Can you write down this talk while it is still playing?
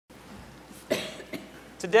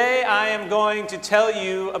Today I am going to tell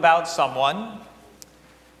you about someone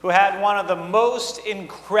who had one of the most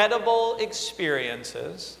incredible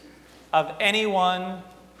experiences of anyone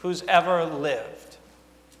who's ever lived.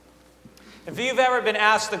 If you've ever been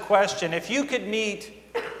asked the question, if you could meet,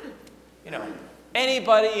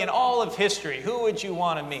 anybody in all of history, who would you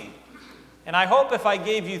want to meet? And I hope if I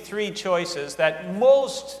gave you three choices that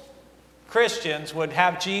most Christians would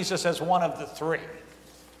have Jesus as one of the three.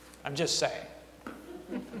 I'm just saying.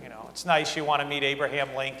 It's nice you want to meet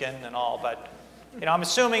Abraham Lincoln and all, but I'm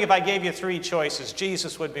assuming if I gave you three choices,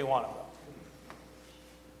 Jesus would be one of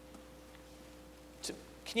them.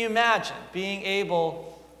 Can you imagine being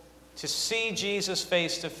able to see Jesus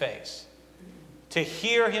face to face, to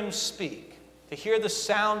hear him speak, to hear the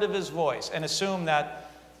sound of his voice, and assume that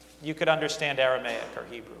you could understand Aramaic or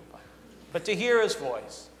Hebrew, but to hear his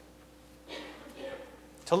voice,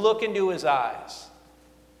 to look into his eyes.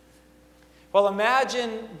 Well,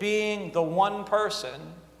 imagine being the one person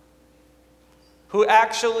who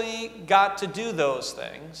actually got to do those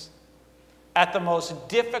things at the most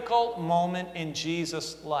difficult moment in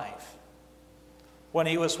Jesus' life, when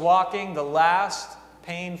he was walking the last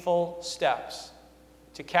painful steps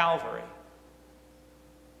to Calvary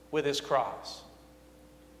with his cross.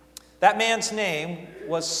 That man's name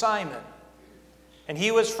was Simon, and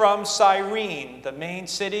he was from Cyrene, the main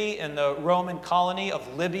city in the Roman colony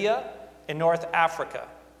of Libya in North Africa.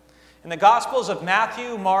 And the Gospels of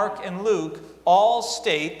Matthew, Mark, and Luke all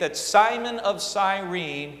state that Simon of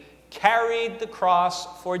Cyrene carried the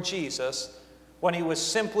cross for Jesus when he was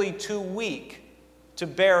simply too weak to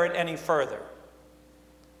bear it any further.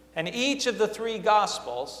 And each of the three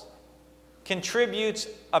Gospels contributes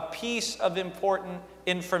a piece of important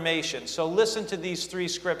information. So listen to these three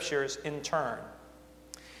scriptures in turn.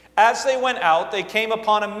 As they went out, they came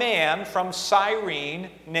upon a man from Cyrene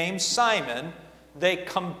named Simon. They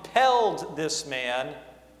compelled this man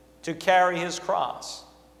to carry his cross.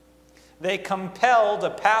 They compelled a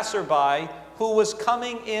passerby who was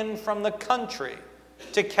coming in from the country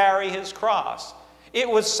to carry his cross. It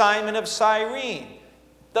was Simon of Cyrene,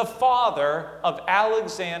 the father of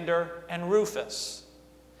Alexander and Rufus.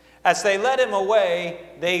 As they led him away,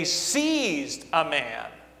 they seized a man,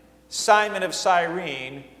 Simon of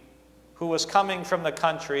Cyrene, who was coming from the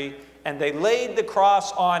country, and they laid the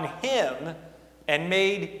cross on him and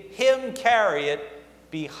made him carry it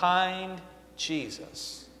behind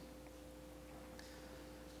Jesus.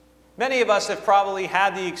 Many of us have probably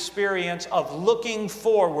had the experience of looking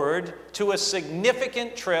forward to a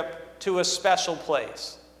significant trip to a special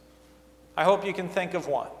place. I hope you can think of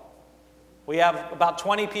one. We have about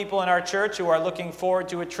 20 people in our church who are looking forward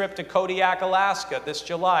to a trip to Kodiak, Alaska this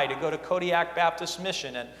July to go to Kodiak Baptist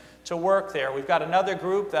Mission and to work there. We've got another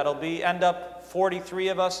group that'll end up 43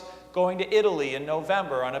 of us going to Italy in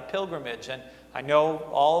November on a pilgrimage. And I know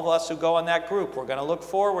all of us who go on that group, we're going to look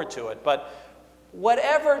forward to it. But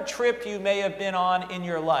whatever trip you may have been on in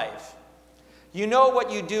your life, you know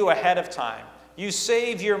what you do ahead of time. You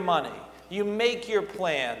save your money. You make your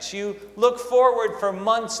plans. You look forward for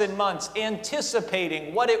months and months,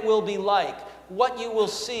 anticipating what it will be like, what you will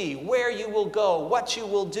see, where you will go, what you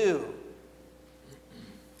will do.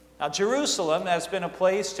 Now, Jerusalem has been a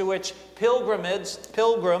place to which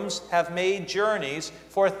pilgrims have made journeys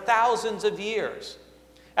for thousands of years.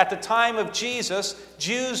 At the time of Jesus,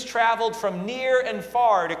 Jews traveled from near and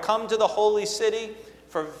far to come to the holy city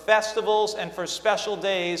for festivals and for special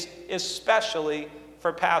days, especially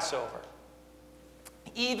for Passover.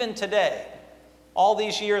 Even today, all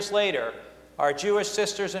these years later, our Jewish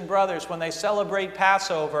sisters and brothers, when they celebrate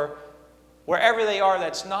Passover, wherever they are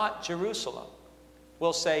that's not Jerusalem,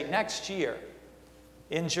 will say, next year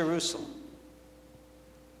in Jerusalem.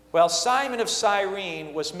 Well, Simon of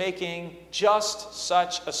Cyrene was making just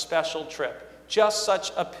such a special trip, just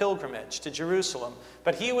such a pilgrimage to Jerusalem,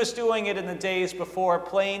 but he was doing it in the days before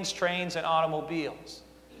planes, trains, and automobiles.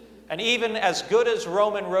 And even as good as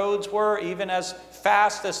Roman roads were, even as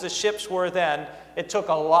fast as the ships were then, it took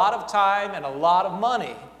a lot of time and a lot of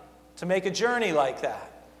money to make a journey like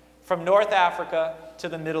that, from North Africa to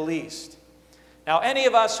the Middle East. Now, any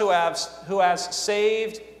of us who has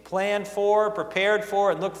saved, planned for, prepared for,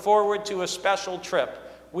 and looked forward to a special trip,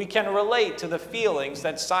 we can relate to the feelings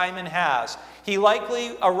that Simon has. He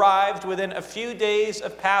likely arrived within a few days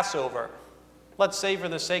of Passover. Let's say, for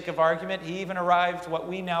the sake of argument, he even arrived what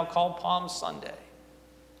we now call Palm Sunday.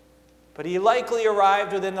 But he likely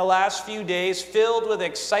arrived within the last few days filled with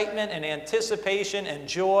excitement and anticipation and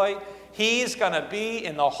joy. He's going to be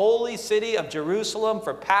in the holy city of Jerusalem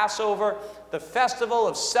for Passover, the festival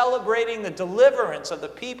of celebrating the deliverance of the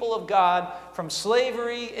people of God from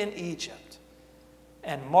slavery in Egypt.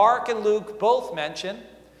 And Mark and Luke both mention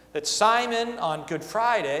that Simon on Good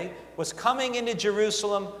Friday was coming into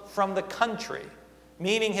Jerusalem from the country,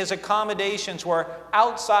 meaning his accommodations were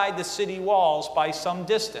outside the city walls by some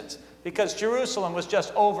distance, because Jerusalem was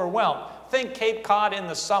just overwhelmed. Think Cape Cod in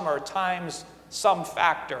the summer times some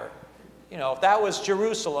factor. You know, that was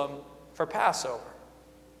Jerusalem for Passover.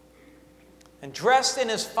 And dressed in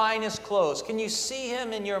his finest clothes, can you see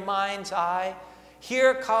him in your mind's eye?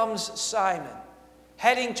 Here comes Simon,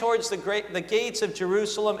 heading towards the gates of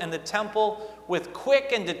Jerusalem and the temple with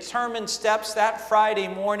quick and determined steps that Friday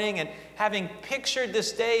morning. And having pictured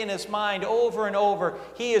this day in his mind over and over,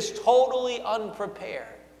 he is totally unprepared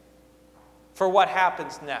for what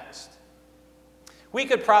happens next. We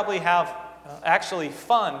could probably have actually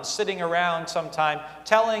fun sitting around sometime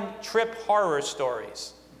telling trip horror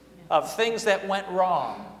stories of things that went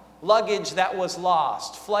wrong, luggage that was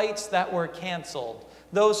lost, flights that were canceled,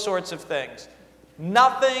 those sorts of things.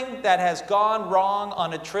 Nothing that has gone wrong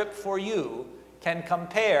on a trip for you can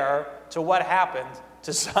compare to what happened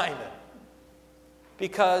to Simon.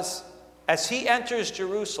 Because as he enters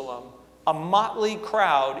Jerusalem, a motley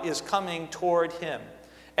crowd is coming toward him.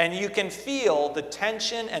 And you can feel the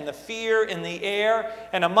tension and the fear in the air.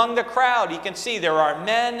 And among the crowd, you can see there are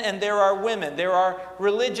men and there are women. There are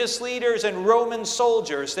religious leaders and Roman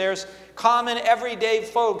soldiers. There's common everyday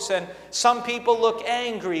folks, and some people look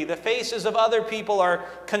angry. The faces of other people are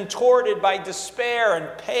contorted by despair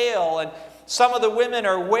and pale, and some of the women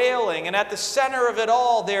are wailing. And at the center of it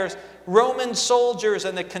all, there's Roman soldiers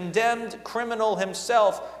and the condemned criminal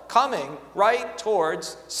himself coming right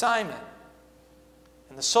towards Simon.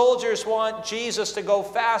 And the soldiers want Jesus to go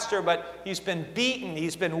faster, but he's been beaten,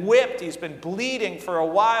 he's been whipped, he's been bleeding for a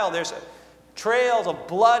while. There's trails of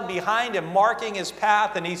blood behind him marking his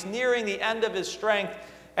path, and he's nearing the end of his strength,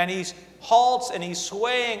 and he halts and he's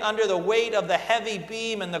swaying under the weight of the heavy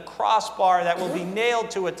beam and the crossbar that will be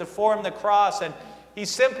nailed to it to form the cross, and he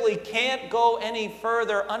simply can't go any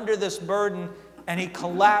further under this burden, and he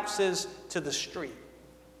collapses to the street.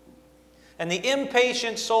 And the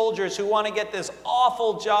impatient soldiers who want to get this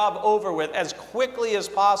awful job over with as quickly as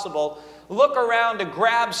possible look around to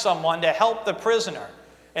grab someone to help the prisoner.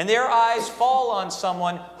 And their eyes fall on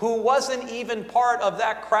someone who wasn't even part of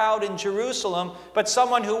that crowd in Jerusalem, but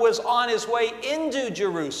someone who was on his way into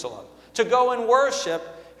Jerusalem to go and worship,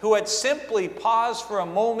 who had simply paused for a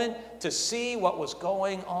moment to see what was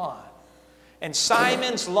going on. And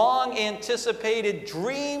Simon's long-anticipated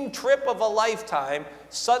dream trip of a lifetime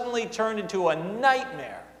suddenly turned into a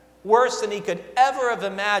nightmare, worse than he could ever have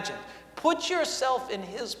imagined. Put yourself in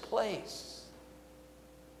his place.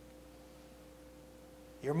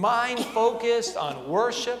 Your mind focused on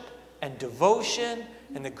worship and devotion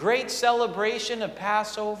and the great celebration of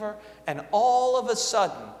Passover, and all of a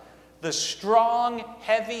sudden, the strong,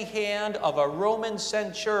 heavy hand of a Roman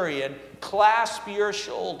centurion clasps your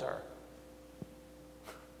shoulder,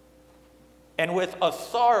 and with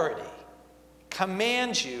authority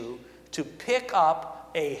commands you to pick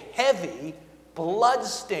up a heavy,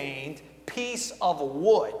 blood-stained piece of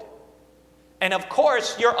wood. And of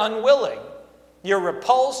course, you're unwilling. You're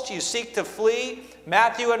repulsed. You seek to flee.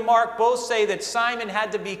 Matthew and Mark both say that Simon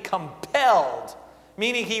had to be compelled,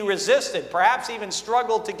 meaning he resisted, perhaps even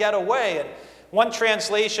struggled to get away. And one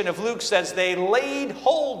translation of Luke says they laid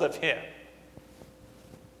hold of him.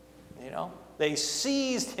 You know, they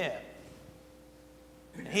seized him.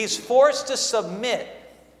 He's forced to submit.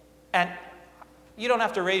 And you don't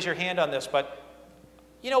have to raise your hand on this, but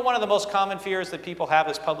you know one of the most common fears that people have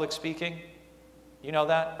is public speaking? You know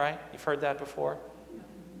that, right? You've heard that before?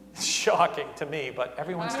 It's shocking to me, but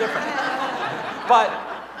everyone's different.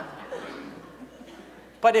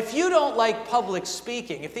 But if you don't like public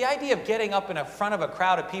speaking, if the idea of getting up in front of a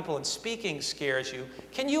crowd of people and speaking scares you,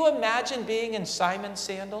 can you imagine being in Simon's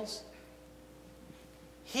sandals?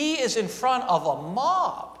 He is in front of a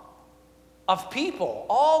mob of people,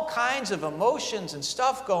 all kinds of emotions and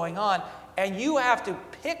stuff going on, and you have to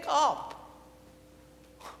pick up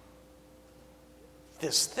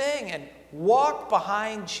this thing and walk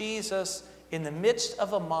behind Jesus in the midst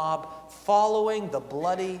of a mob, following the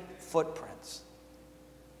bloody footprints.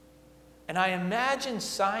 And I imagine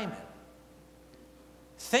Simon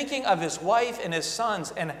thinking of his wife and his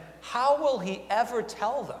sons, and how will he ever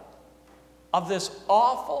tell them of this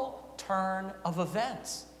awful turn of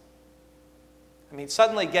events? I mean,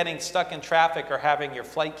 suddenly getting stuck in traffic or having your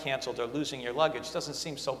flight canceled or losing your luggage doesn't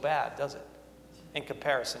seem so bad, does it, in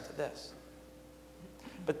comparison to this?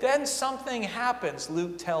 But then something happens,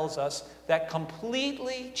 Luke tells us, that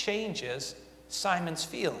completely changes Simon's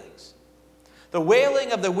feelings. The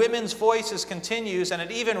wailing of the women's voices continues, and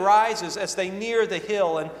it even rises as they near the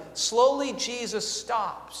hill. And slowly Jesus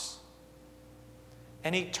stops.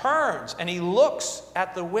 And he turns and he looks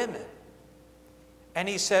at the women. And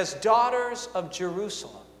he says, "Daughters of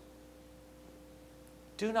Jerusalem,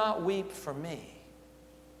 do not weep for me,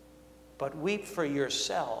 but weep for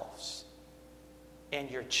yourselves and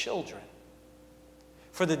your children.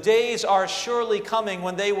 For the days are surely coming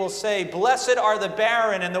when they will say, 'Blessed are the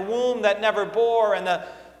barren and the womb that never bore and the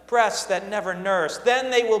breasts that never nursed.' Then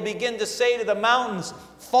they will begin to say to the mountains,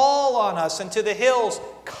 'Fall on us,' and to the hills,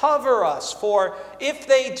 'Cover us.' For if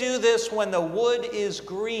they do this when the wood is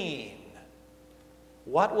green,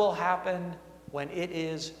 what will happen when it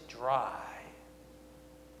is dry?"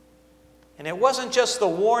 And it wasn't just the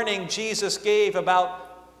warning Jesus gave about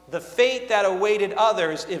the fate that awaited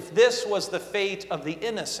others if this was the fate of the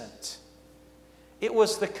innocent. It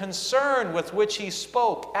was the concern with which he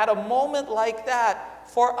spoke at a moment like that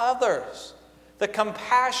for others. The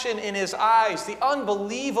compassion in his eyes, the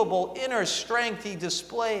unbelievable inner strength he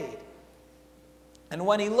displayed. And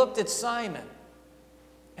when he looked at Simon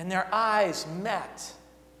and their eyes met,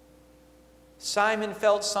 Simon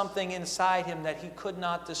felt something inside him that he could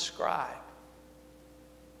not describe.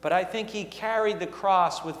 But I think he carried the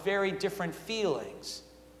cross with very different feelings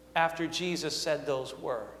after Jesus said those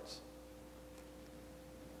words.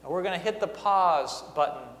 Now we're going to hit the pause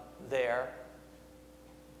button there,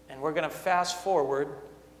 and we're going to fast forward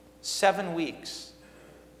 7 weeks.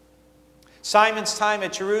 Simon's time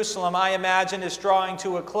at Jerusalem, I imagine, is drawing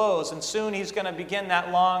to a close, and soon he's going to begin that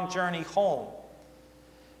long journey home.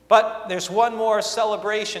 But there's one more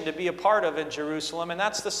celebration to be a part of in Jerusalem, and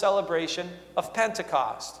that's the celebration of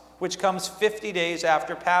Pentecost, which comes 50 days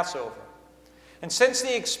after Passover. And since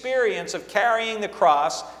the experience of carrying the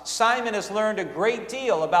cross, Simon has learned a great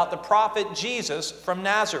deal about the prophet Jesus from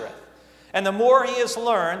Nazareth. And the more he has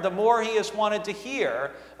learned, the more he has wanted to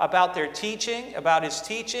hear about their teaching, about his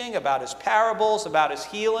parables, about his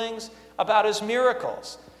healings, about his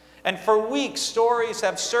miracles. And for weeks, stories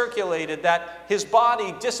have circulated that his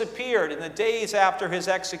body disappeared in the days after his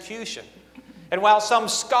execution. And while some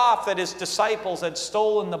scoffed that his disciples had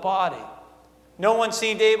stolen the body, no one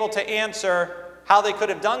seemed able to answer how they could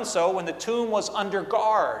have done so when the tomb was under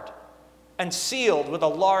guard and sealed with a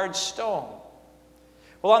large stone.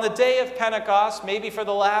 Well, on the day of Pentecost, maybe for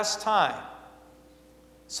the last time,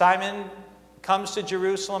 Simon comes to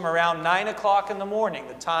Jerusalem around 9 o'clock in the morning,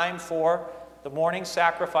 the time for the morning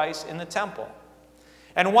sacrifice in the temple.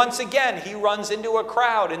 And once again, he runs into a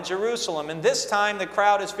crowd in Jerusalem. And this time, the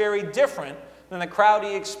crowd is very different than the crowd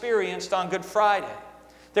he experienced on Good Friday.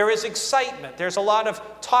 There is excitement. There's a lot of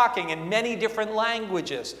talking in many different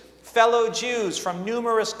languages. Fellow Jews from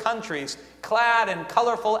numerous countries, clad in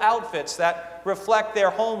colorful outfits that reflect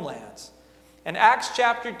their homelands. And Acts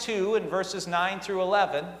chapter 2, in verses 9 through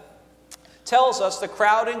 11, tells us the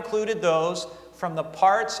crowd included those from the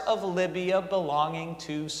parts of Libya belonging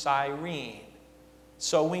to Cyrene.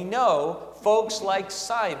 So we know folks like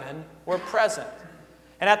Simon were present.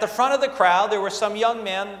 And at the front of the crowd, there were some young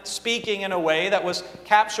men speaking in a way that was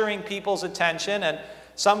capturing people's attention. And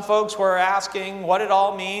some folks were asking what it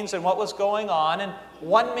all means and what was going on. And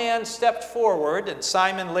one man stepped forward, and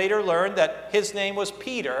Simon later learned that his name was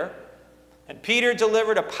Peter. And Peter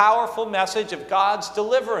delivered a powerful message of God's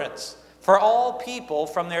deliverance for all people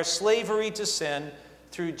from their slavery to sin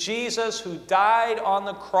through Jesus, who died on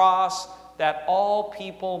the cross that all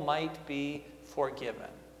people might be forgiven.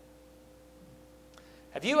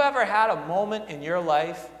 Have you ever had a moment in your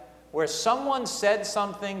life where someone said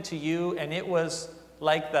something to you and it was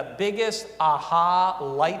like the biggest aha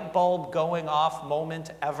light bulb going off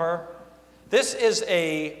moment ever? This is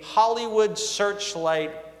a Hollywood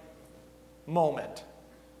searchlight moment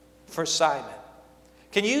for Simon.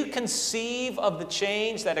 Can you conceive of the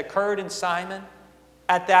change that occurred in Simon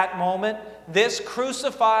at that moment? This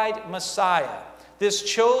crucified Messiah, this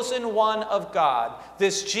chosen one of God,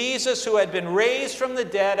 this Jesus who had been raised from the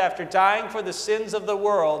dead after dying for the sins of the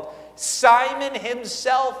world, Simon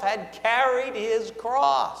himself had carried his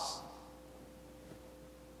cross.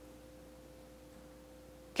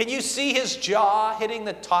 Can you see his jaw hitting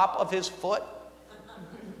the top of his foot?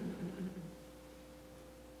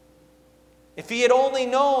 If he had only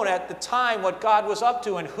known at the time what God was up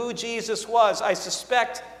to and who Jesus was, I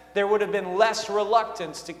suspect there would have been less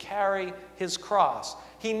reluctance to carry his cross.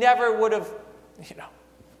 He never would have,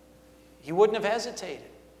 he wouldn't have hesitated.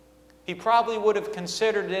 He probably would have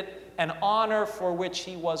considered it an honor for which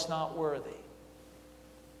he was not worthy,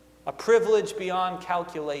 a privilege beyond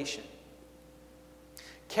calculation.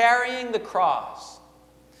 Carrying the cross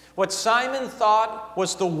What Simon thought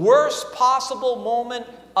was the worst possible moment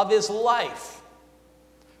of his life,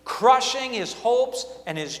 crushing his hopes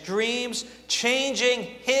and his dreams, changing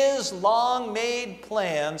his long-made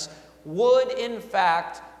plans, would in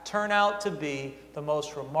fact turn out to be the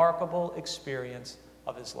most remarkable experience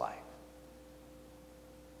of his life.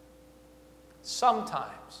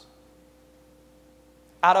 Sometimes,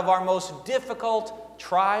 out of our most difficult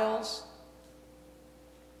trials,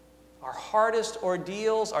 our hardest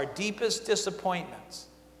ordeals, our deepest disappointments,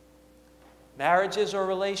 marriages or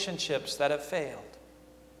relationships that have failed,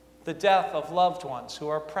 the death of loved ones who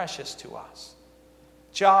are precious to us,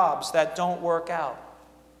 jobs that don't work out,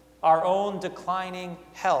 our own declining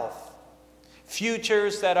health,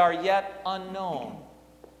 futures that are yet unknown,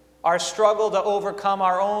 our struggle to overcome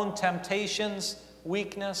our own temptations,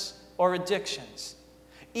 weakness, or addictions.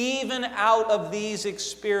 Even out of these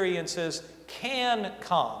experiences can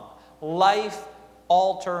come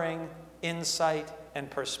life-altering insight and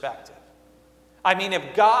perspective. I mean,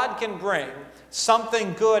 if God can bring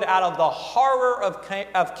something good out of the horror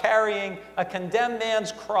of carrying a condemned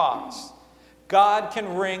man's cross, God can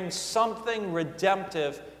bring something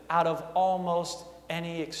redemptive out of almost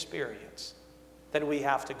any experience that we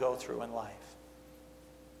have to go through in life.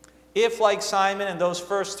 If, like Simon and those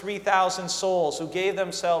first 3,000 souls who gave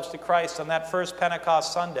themselves to Christ on that first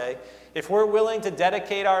Pentecost Sunday, if we're willing to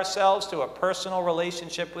dedicate ourselves to a personal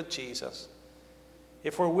relationship with Jesus,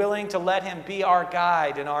 if we're willing to let him be our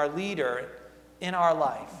guide and our leader in our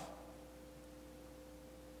life,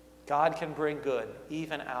 God can bring good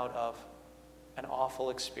even out of an awful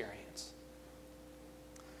experience.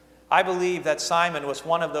 I believe that Simon was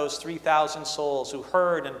one of those 3,000 souls who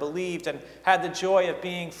heard and believed and had the joy of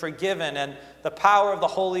being forgiven and the power of the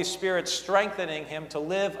Holy Spirit strengthening him to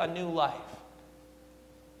live a new life.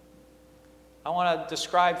 I want to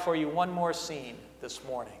describe for you one more scene this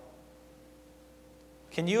morning.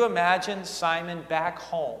 Can you imagine Simon back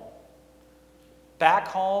home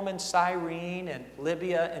in Cyrene and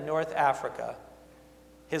Libya in North Africa,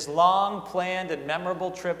 his long-planned and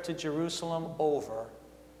memorable trip to Jerusalem over?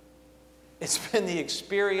 It's been the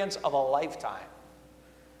experience of a lifetime.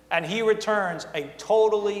 And he returns a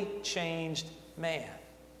totally changed man.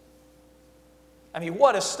 I mean,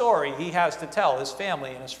 what a story he has to tell his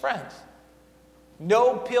family and his friends.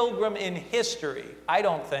 No pilgrim in history, I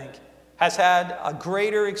don't think, has had a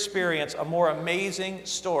greater experience, a more amazing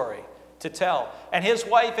story to tell. And his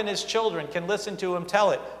wife and his children can listen to him tell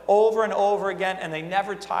it over and over again, and they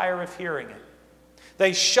never tire of hearing it.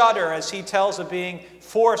 They shudder as he tells of being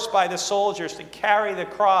forced by the soldiers to carry the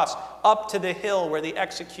cross up to the hill where the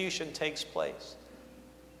execution takes place.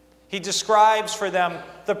 He describes for them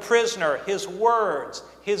the prisoner, his words,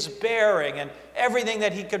 his bearing, and everything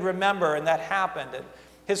that he could remember and that happened. And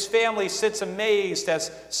his family sits amazed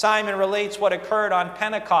as Simon relates what occurred on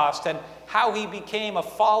Pentecost and how he became a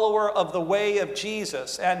follower of the way of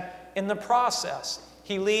Jesus. And in the process,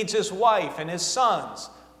 he leads his wife and his sons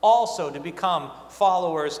also to become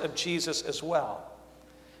followers of Jesus as well.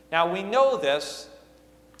 Now, we know this,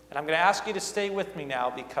 and I'm going to ask you to stay with me now,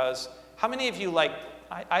 because how many of you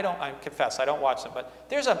I confess, I don't watch them, but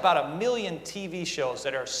there's about 1 million TV shows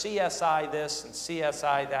that are CSI this and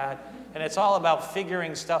CSI that, and it's all about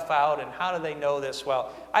figuring stuff out and how do they know this?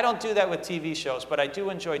 Well, I don't do that with TV shows, but I do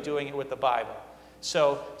enjoy doing it with the Bible.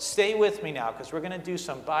 So stay with me now, because we're going to do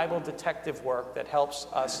some Bible detective work that helps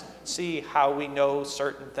us see how we know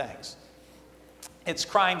certain things. It's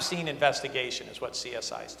crime scene investigation is what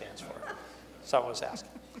CSI stands for. Someone was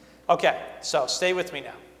asking. Okay, so stay with me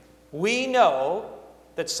now. We know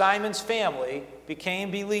that Simon's family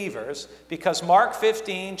became believers because Mark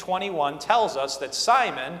 15:21 tells us that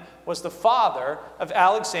Simon was the father of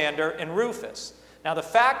Alexander and Rufus. Now, the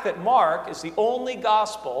fact that Mark is the only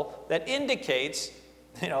gospel that indicates,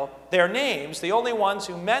 their names, the only ones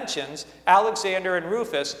who mentions Alexander and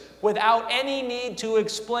Rufus without any need to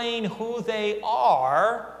explain who they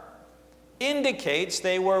are, indicates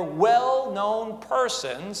they were well-known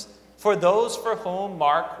persons for those for whom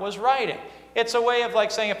Mark was writing. It's a way of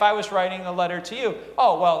like saying, if I was writing a letter to you,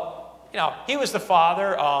 oh, well, he was the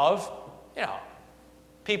father of,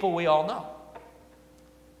 people we all know.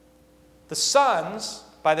 The sons,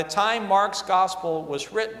 by the time Mark's gospel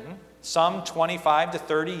was written, some 25 to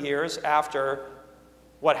 30 years after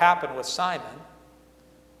what happened with Simon,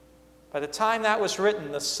 by the time that was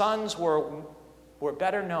written, the sons were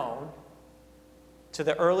better known to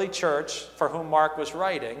the early church for whom Mark was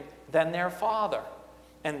writing than their father.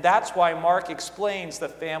 And that's why Mark explains the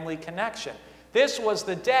family connection. This was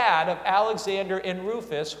the dad of Alexander and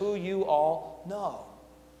Rufus, who you all know.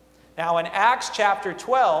 Now, in Acts chapter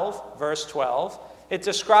 12, verse 12, it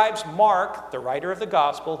describes Mark, the writer of the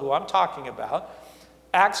gospel, who I'm talking about.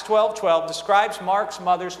 Acts 12:12 describes Mark's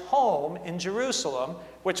mother's home in Jerusalem,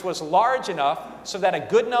 which was large enough so that a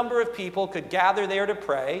good number of people could gather there to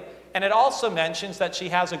pray. And it also mentions that she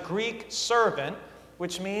has a Greek servant,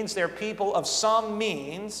 which means they're people of some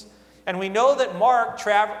means. And we know that Mark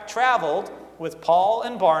traveled with Paul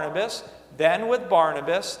and Barnabas, then with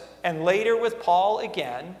Barnabas, and later with Paul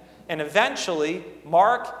again. And eventually,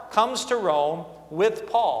 Mark comes to Rome with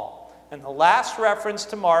Paul. And the last reference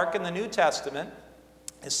to Mark in the New Testament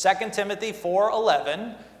is 2 Timothy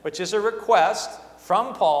 4:11, which is a request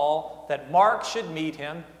from Paul that Mark should meet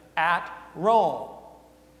him at Rome.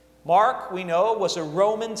 Mark, we know, was a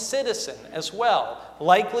Roman citizen as well,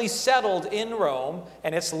 likely settled in Rome,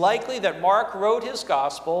 and it's likely that Mark wrote his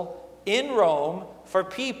gospel in Rome for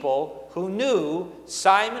people who knew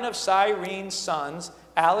Simon of Cyrene's sons,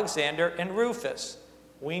 Alexander and Rufus.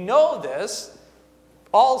 We know this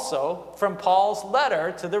also from Paul's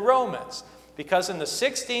letter to the Romans, because in the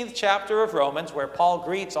 16th chapter of Romans, where Paul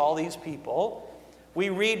greets all these people, we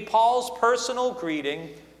read Paul's personal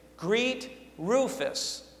greeting, "Greet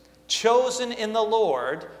Rufus, chosen in the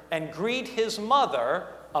Lord, and greet his mother,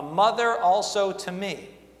 a mother also to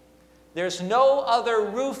me." There's no other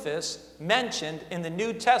Rufus mentioned in the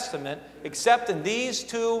New Testament except in these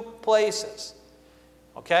two places.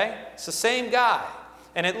 Okay? It's the same guy.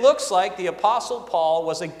 And it looks like the Apostle Paul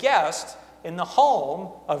was a guest in the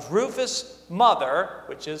home of Rufus' mother,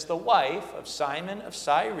 which is the wife of Simon of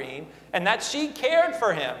Cyrene, and that she cared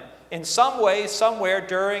for him in some way, somewhere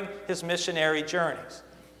during his missionary journeys.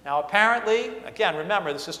 Now, apparently, again,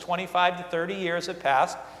 remember, this is 25 to 30 years have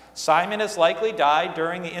passed. Simon has likely died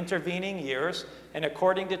during the intervening years, and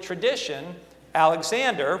according to tradition,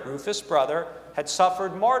 Alexander, Rufus' brother, had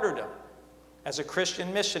suffered martyrdom as a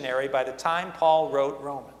Christian missionary by the time Paul wrote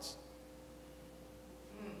Romans.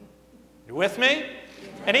 You with me?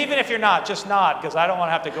 And even if you're not, just nod, because I don't want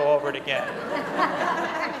to have to go over it again.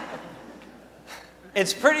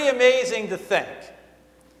 It's pretty amazing to think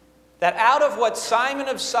that out of what Simon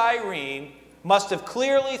of Cyrene must have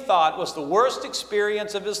clearly thought was the worst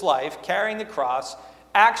experience of his life, carrying the cross,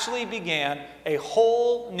 actually began a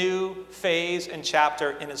whole new phase and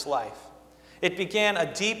chapter in his life. It began a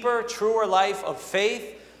deeper, truer life of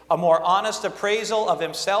faith, a more honest appraisal of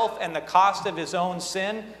himself and the cost of his own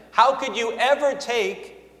sin. How could you ever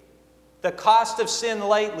take the cost of sin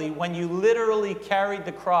lightly when you literally carried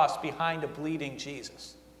the cross behind a bleeding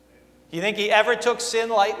Jesus? You think he ever took sin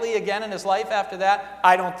lightly again in his life after that?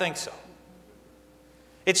 I don't think so.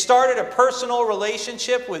 It started a personal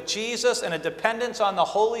relationship with Jesus and a dependence on the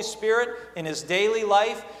Holy Spirit in his daily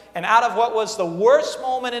life. And out of what was the worst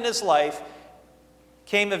moment in his life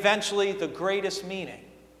came eventually the greatest meaning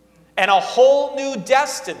and a whole new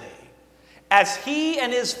destiny, as he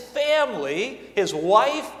and his family, his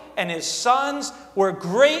wife and his sons, were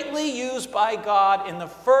greatly used by God in the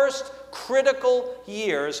first critical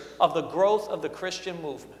years of the growth of the Christian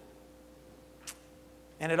movement.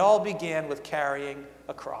 And it all began with carrying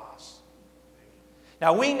a cross.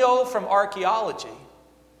 Now, we know from archaeology,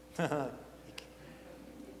 I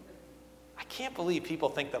can't believe people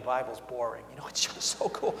think the Bible's boring. You know, it's just so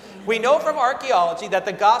cool. We know from archaeology that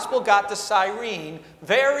the gospel got to Cyrene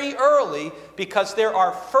very early because there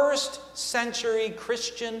are first century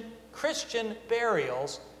Christian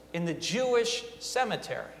burials in the Jewish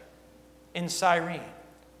cemetery in Cyrene.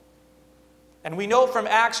 And we know from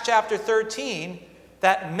Acts chapter 13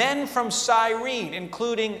 that men from Cyrene,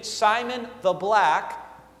 including Simon the Black,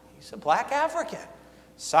 he's a black African,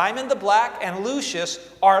 Simon the Black and Lucius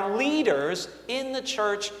are leaders in the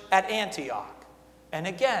church at Antioch. And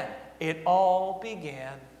again, it all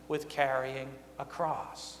began with carrying a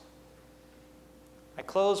cross. I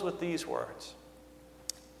close with these words.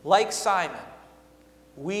 Like Simon,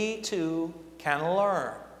 we too can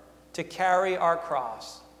learn to carry our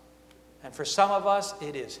cross. And for some of us,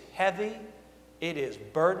 it is heavy, it is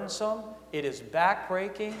burdensome, it is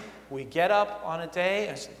backbreaking. We get up on a day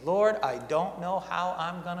and say, Lord, I don't know how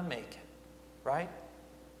I'm going to make it, right?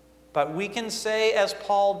 But we can say, as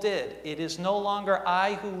Paul did, it is no longer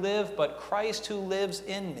I who live, but Christ who lives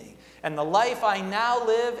in me. And the life I now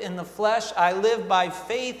live in the flesh, I live by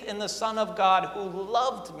faith in the Son of God who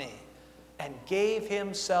loved me and gave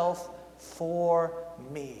himself for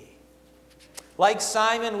me. Like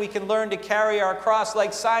Simon, we can learn to carry our cross.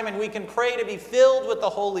 Like Simon, we can pray to be filled with the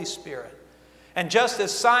Holy Spirit. And just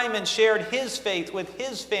as Simon shared his faith with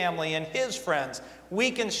his family and his friends, we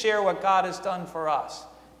can share what God has done for us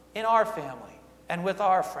in our family and with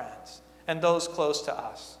our friends and those close to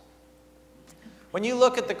us. When you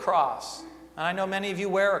look at the cross, And I know many of you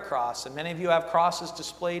wear a cross, and many of you have crosses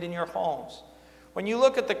displayed in your homes. When you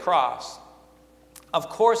look at the cross, of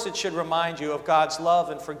course it should remind you of God's love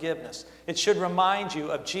and forgiveness. It should remind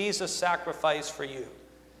you of Jesus' sacrifice for you.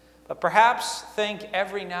 But perhaps think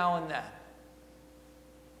every now and then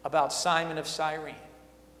about Simon of Cyrene,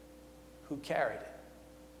 who carried it,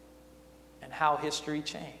 and how history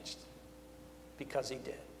changed because he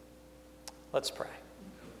did. Let's pray.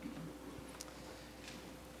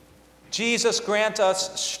 Jesus, grant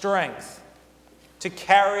us strength to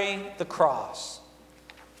carry the cross.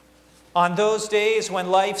 On those days when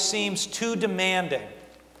life seems too demanding,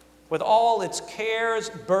 with all its cares,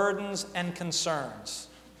 burdens, and concerns,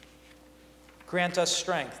 grant us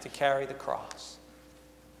strength to carry the cross.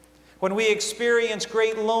 When we experience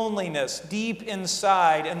great loneliness deep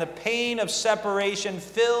inside and the pain of separation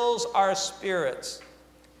fills our spirits,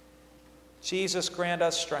 Jesus, grant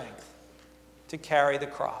us strength to carry the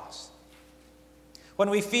cross. When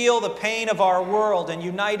we feel the pain of our world and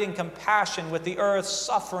unite in compassion with the earth's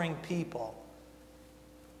suffering people,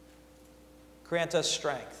 grant us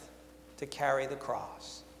strength to carry the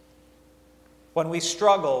cross. When we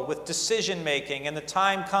struggle with decision-making and the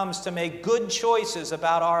time comes to make good choices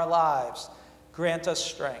about our lives, grant us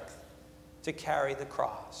strength to carry the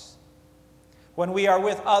cross. When we are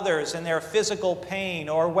with others in their physical pain,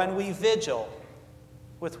 or when we vigil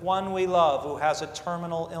with one we love who has a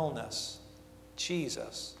terminal illness,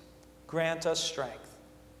 Jesus, grant us strength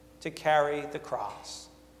to carry the cross.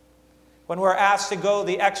 When we're asked to go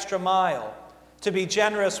the extra mile, to be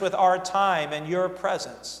generous with our time and your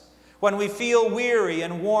presence, when we feel weary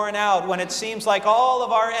and worn out, when it seems like all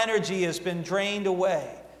of our energy has been drained away,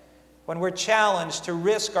 when we're challenged to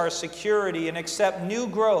risk our security and accept new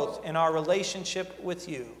growth in our relationship with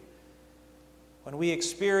you, when we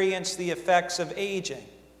experience the effects of aging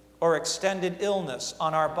or extended illness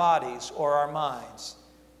on our bodies or our minds,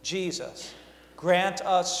 Jesus, grant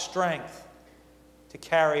us strength to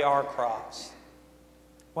carry our cross.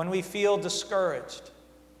 When we feel discouraged,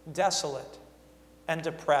 desolate, and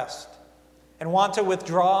depressed, and want to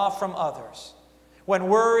withdraw from others, when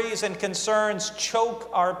worries and concerns choke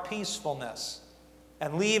our peacefulness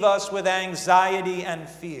and leave us with anxiety and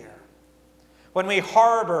fear, when we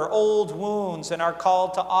harbor old wounds and are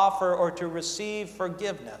called to offer or to receive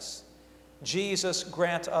forgiveness, Jesus,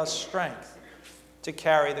 grant us strength to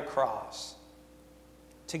carry the cross.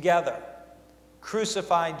 Together,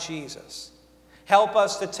 crucified Jesus, help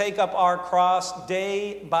us to take up our cross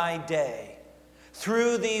day by day.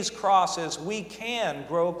 Through these crosses, we can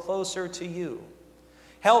grow closer to you.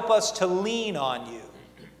 Help us to lean on you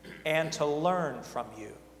and to learn from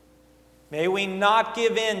you. May we not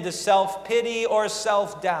give in to self-pity or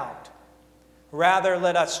self-doubt. Rather,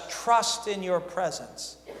 let us trust in your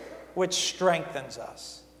presence, which strengthens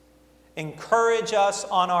us. Encourage us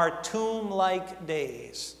on our tomb-like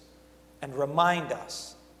days and remind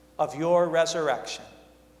us of your resurrection.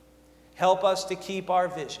 Help us to keep our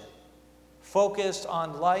vision focused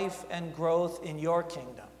on life and growth in your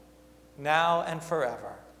kingdom, now and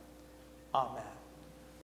forever. Amen.